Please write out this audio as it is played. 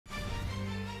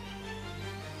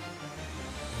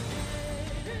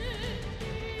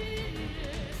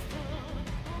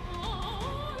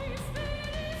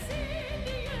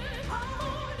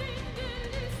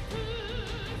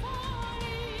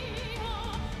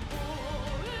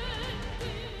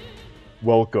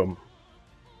Welcome.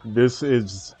 This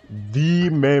is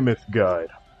the Mammoth Guide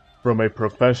from a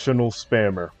professional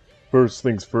spammer. First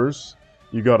things first,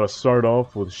 you gotta start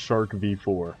off with Shark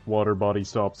V4, water body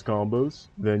stops combos.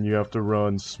 Then you have to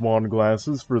run Swan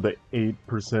Glasses for the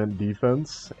 8%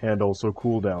 defense and also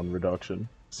cooldown reduction.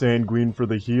 Sanguine for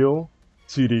the heal,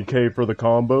 CDK for the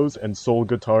combos, and Soul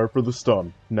Guitar for the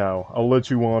stun. Now, I'll let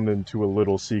you on into a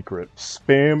little secret.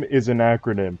 SPAM is an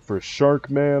acronym for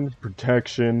Sharkman,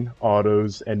 Protection,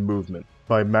 Autos, and Movement.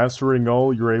 By mastering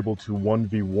all, you're able to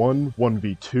 1v1,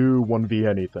 1v2, 1v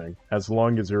anything, as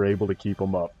long as you're able to keep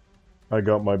them up. I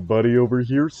got my buddy over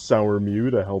here, Sour Mew,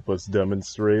 to help us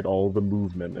demonstrate all the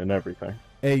movement and everything.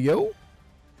 Hey, yo.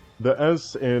 The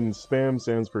S in SPAM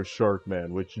stands for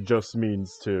Sharkman, which just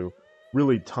means to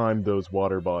really time those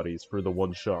water bodies for the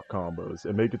one-shot combos,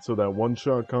 and make it so that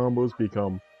one-shot combos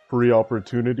become free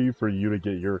opportunity for you to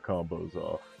get your combos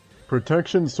off.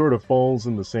 Protection sort of falls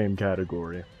in the same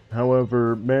category.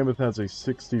 However, Mammoth has a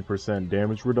 60%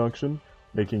 damage reduction,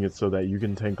 making it so that you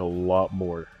can tank a lot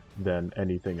more than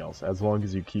anything else, as long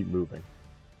as you keep moving.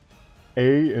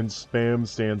 A in SPAM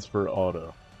stands for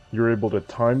Auto. You're able to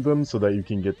time them so that you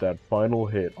can get that final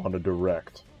hit on a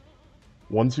direct.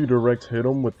 Once you direct hit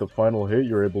them with the final hit,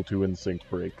 you're able to Instinct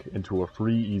Break into a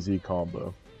free easy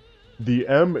combo. The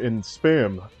M in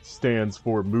SPAM stands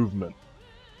for Movement.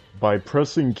 By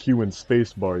pressing Q and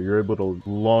spacebar, you're able to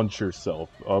launch yourself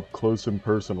up close and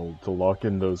personal to lock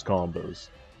in those combos.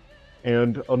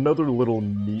 And another little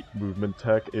neat movement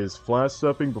tech is flash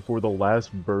stepping before the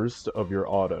last burst of your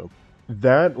auto.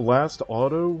 That last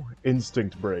auto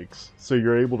instinct breaks, so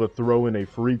you're able to throw in a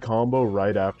free combo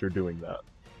right after doing that.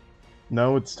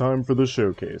 Now it's time for the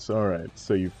showcase. Alright,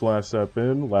 so you flash step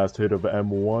in, last hit of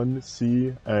M1,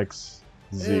 C, X,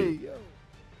 Z. Hey, yo.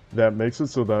 That makes it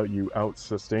so that you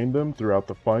out-sustain them throughout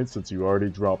the fight since you already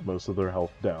dropped most of their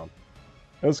health down.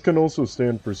 S can also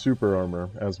stand for Super Armor,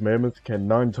 as Mammoth can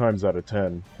 9 times out of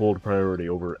 10 hold priority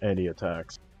over any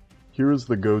attacks. Here is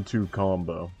the go-to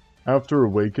combo. After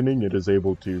Awakening, it is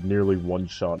able to nearly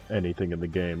one-shot anything in the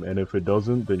game, and if it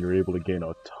doesn't, then you're able to gain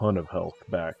a ton of health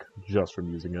back just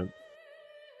from using it.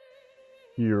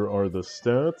 Here are the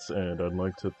stats, and I'd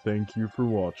like to thank you for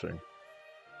watching.